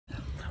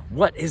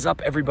What is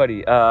up,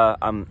 everybody?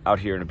 I'm out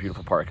here in a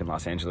beautiful park in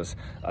Los Angeles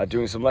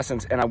doing some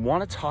lessons, and I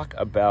want to talk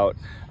about,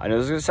 I know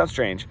this is going to sound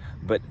strange,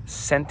 but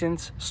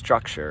sentence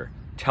structure,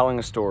 telling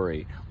a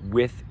story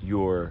with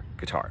your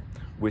guitar,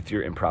 with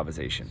your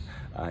improvisation.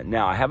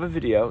 Now, I have a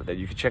video that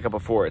you can check out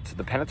before. It's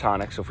the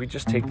pentatonic. So if we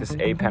just take this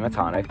A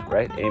pentatonic,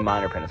 right, A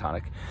minor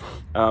pentatonic,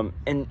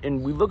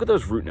 and we look at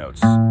those root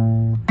notes,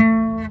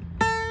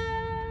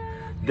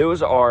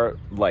 those are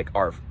like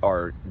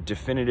our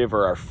definitive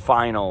or our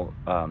final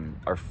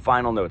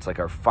notes, like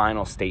our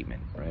final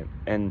statement, right?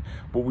 And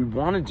what we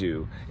want to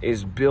do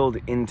is build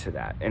into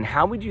that. And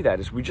how we do that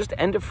is we just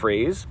end a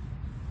phrase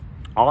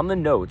on the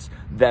notes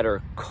that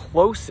are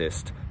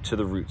closest to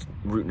the root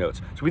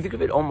notes. So we think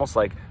of it almost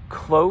like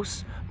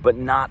close, but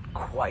not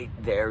quite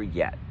there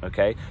yet,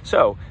 okay?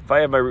 So if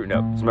I have my root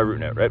note, this is my root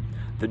note, right?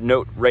 The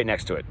note right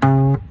next to it,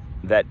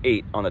 that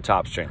 8 on the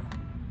top string.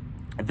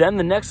 Then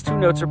the next two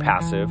notes are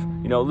passive,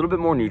 you know, a little bit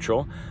more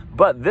neutral,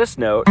 but this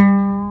note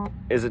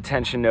is a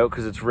tension note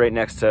because it's right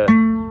next to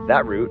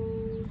that root,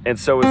 and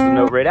so is the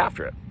note right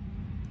after it.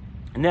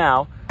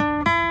 Now,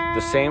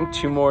 the same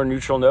two more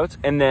neutral notes,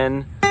 and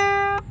then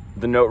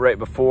the note right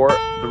before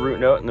the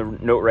root note and the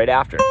note right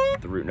after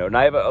the root note. And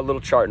I have a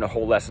little chart and a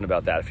whole lesson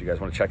about that if you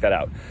guys want to check that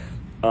out.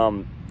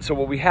 So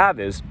what we have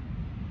is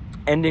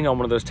ending on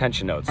one of those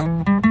tension notes,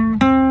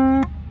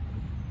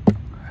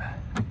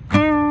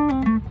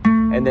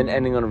 and then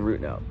ending on a root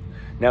note.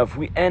 Now, if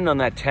we end on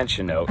that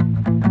tension note,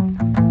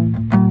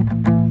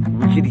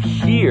 we could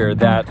hear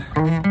that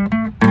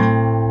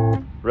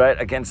right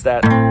against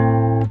that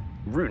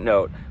root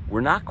note.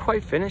 We're not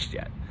quite finished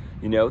yet.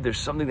 You know, there's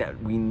something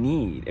that we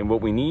need, and what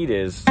we need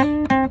is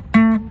that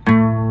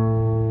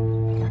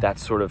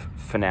sort of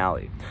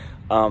finale.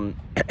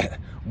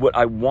 What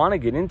I want to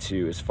get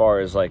into as far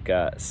as like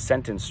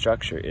sentence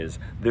structure is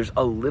there's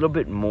a little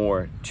bit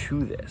more to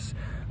this.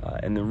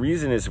 And the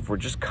reason is if we're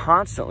just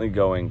constantly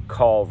going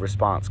call,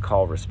 response,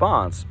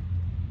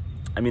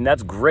 I mean,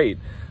 that's great,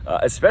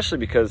 especially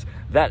because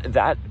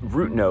that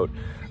root note,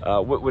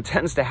 what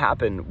tends to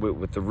happen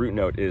with the root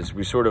note is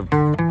we sort of,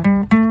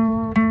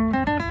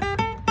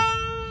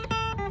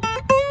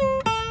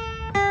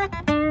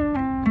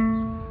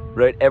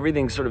 right?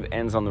 Everything sort of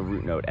ends on the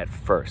root note at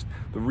first.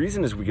 The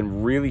reason is we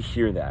can really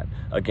hear that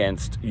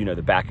against, you know,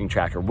 the backing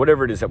track or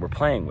whatever it is that we're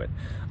playing with.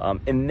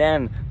 And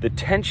then the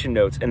tension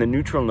notes and the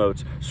neutral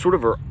notes sort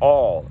of are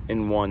all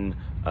in one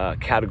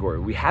category.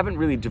 We haven't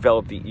really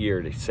developed the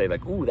ear to say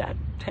like, ooh, that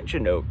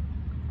tension note,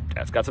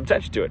 that's got some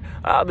tension to it.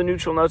 The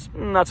neutral notes,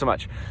 not so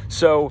much.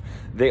 So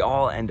they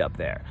all end up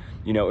there,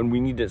 you know, and we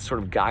need to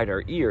sort of guide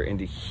our ear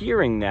into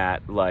hearing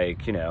that,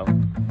 like, you know,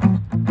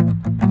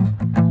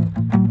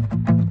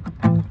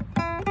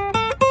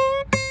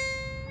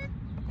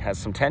 has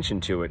some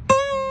tension to it,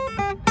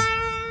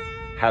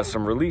 has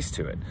some release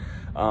to it.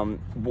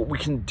 What we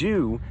can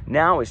do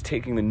now is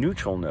taking the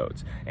neutral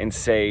notes and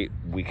say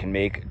we can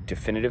make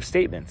definitive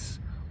statements,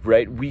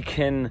 right? We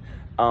can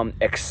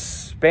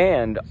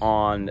expand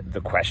on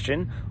the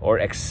question or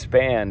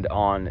expand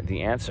on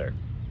the answer.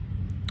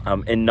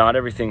 And not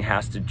everything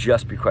has to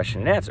just be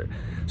question and answer.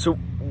 So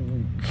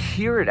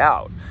hear it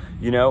out.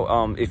 You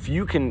know, if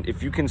you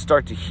can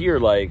start to hear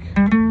like,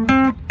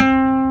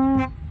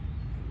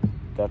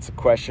 that's a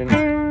question.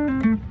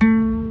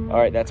 All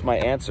right, that's my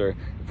answer.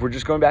 If we're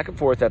just going back and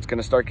forth, that's going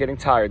to start getting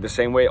tired. The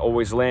same way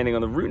always landing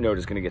on the root note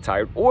is going to get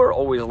tired, or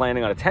always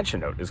landing on a tension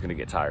note is going to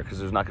get tired because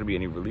there's not going to be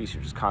any release.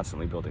 You're just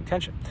constantly building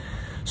tension.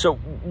 So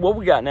what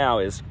we got now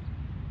is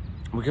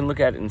we can look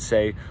at it and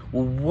say,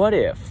 well, what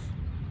if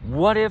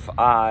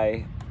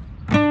I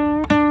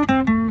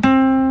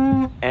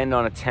end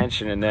on a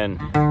tension and then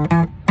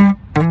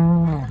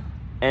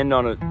end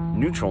on a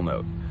neutral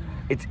note?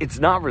 It's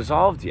not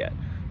resolved yet.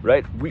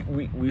 Right,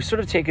 we've sort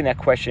of taken that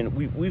question,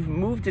 we've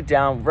moved it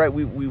down, right?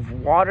 We've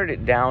watered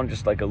it down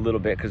just like a little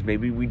bit because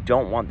maybe we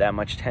don't want that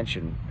much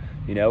tension.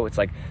 You know, it's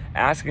like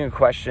asking a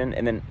question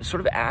and then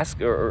sort of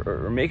ask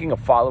or making a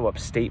follow-up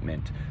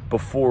statement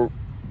before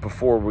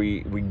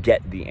we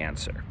get the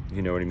answer.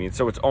 You know what I mean?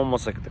 So it's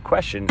almost like the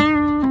question,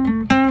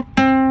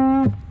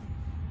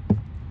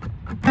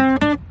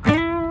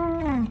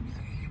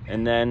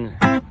 and then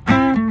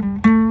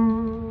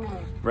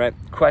right,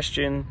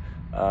 question.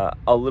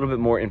 A little bit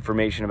more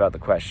information about the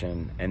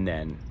question, and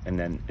then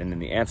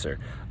the answer.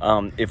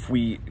 If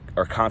we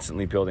are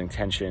constantly building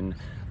tension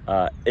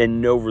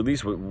and no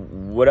release,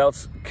 what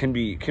else can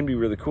be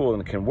really cool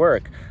and can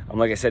work?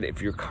 Like I said,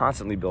 if you're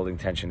constantly building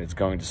tension, it's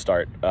going to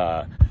start.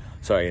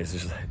 Sorry,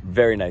 there's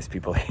very nice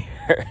people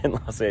here in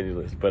Los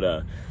Angeles, but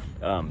a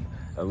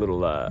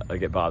little I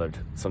get bothered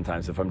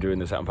sometimes if I'm doing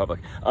this out in public.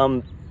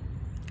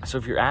 So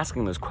if you're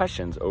asking those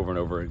questions over and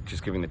over,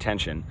 just giving the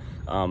tension,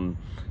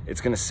 it's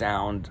going to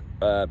sound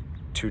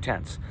too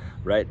tense,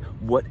 right?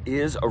 What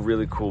is a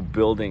really cool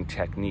building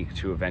technique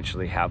to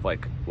eventually have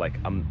like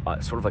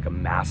a sort of like a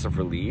massive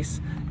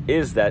release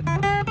is that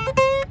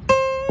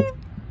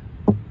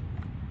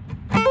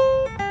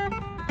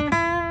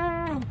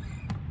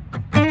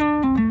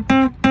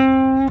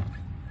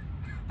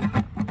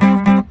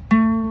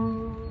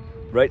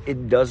right?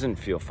 It doesn't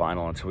feel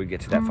final until we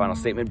get to that final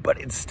statement,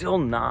 but it's still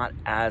not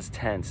as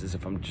tense as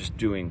if I'm just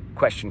doing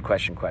question,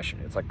 question, question.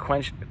 It's like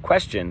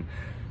question,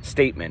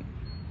 statement,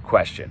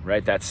 question,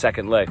 right? That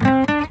second lick,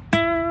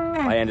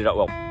 I ended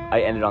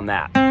on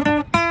that,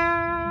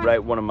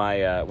 right? One of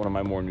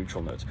my more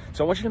neutral notes.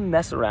 So I want you to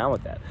mess around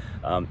with that.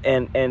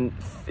 And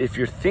if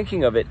you're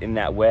thinking of it in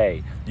that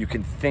way, you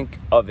can think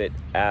of it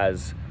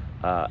as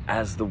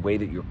the way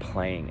that you're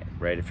playing it,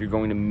 right? If you're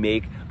going to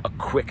make a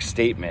quick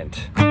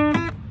statement,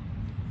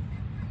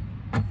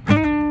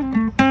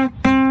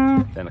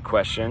 then a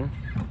question,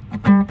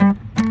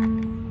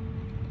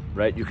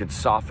 right? You can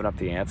soften up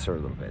the answer a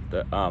little bit.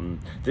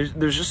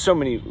 There's just so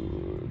many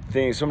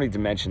things, so many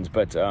dimensions.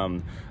 But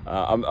I'm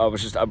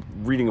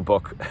reading a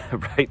book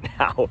right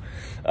now,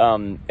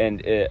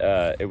 and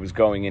it was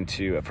going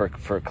into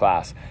for a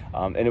class,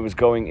 and it was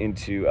going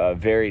into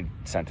varied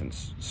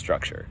sentence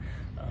structure,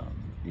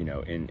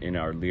 in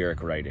our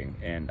lyric writing.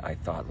 And I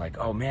thought, like,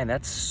 oh man,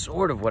 that's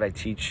sort of what I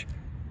teach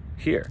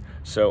here.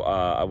 So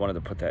I wanted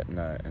to put that in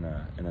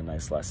a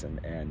nice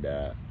lesson. And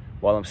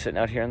while I'm sitting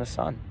out here in the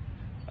sun,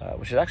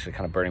 which is actually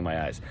kind of burning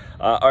my eyes.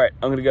 All right,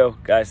 I'm gonna go,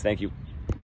 guys. Thank you.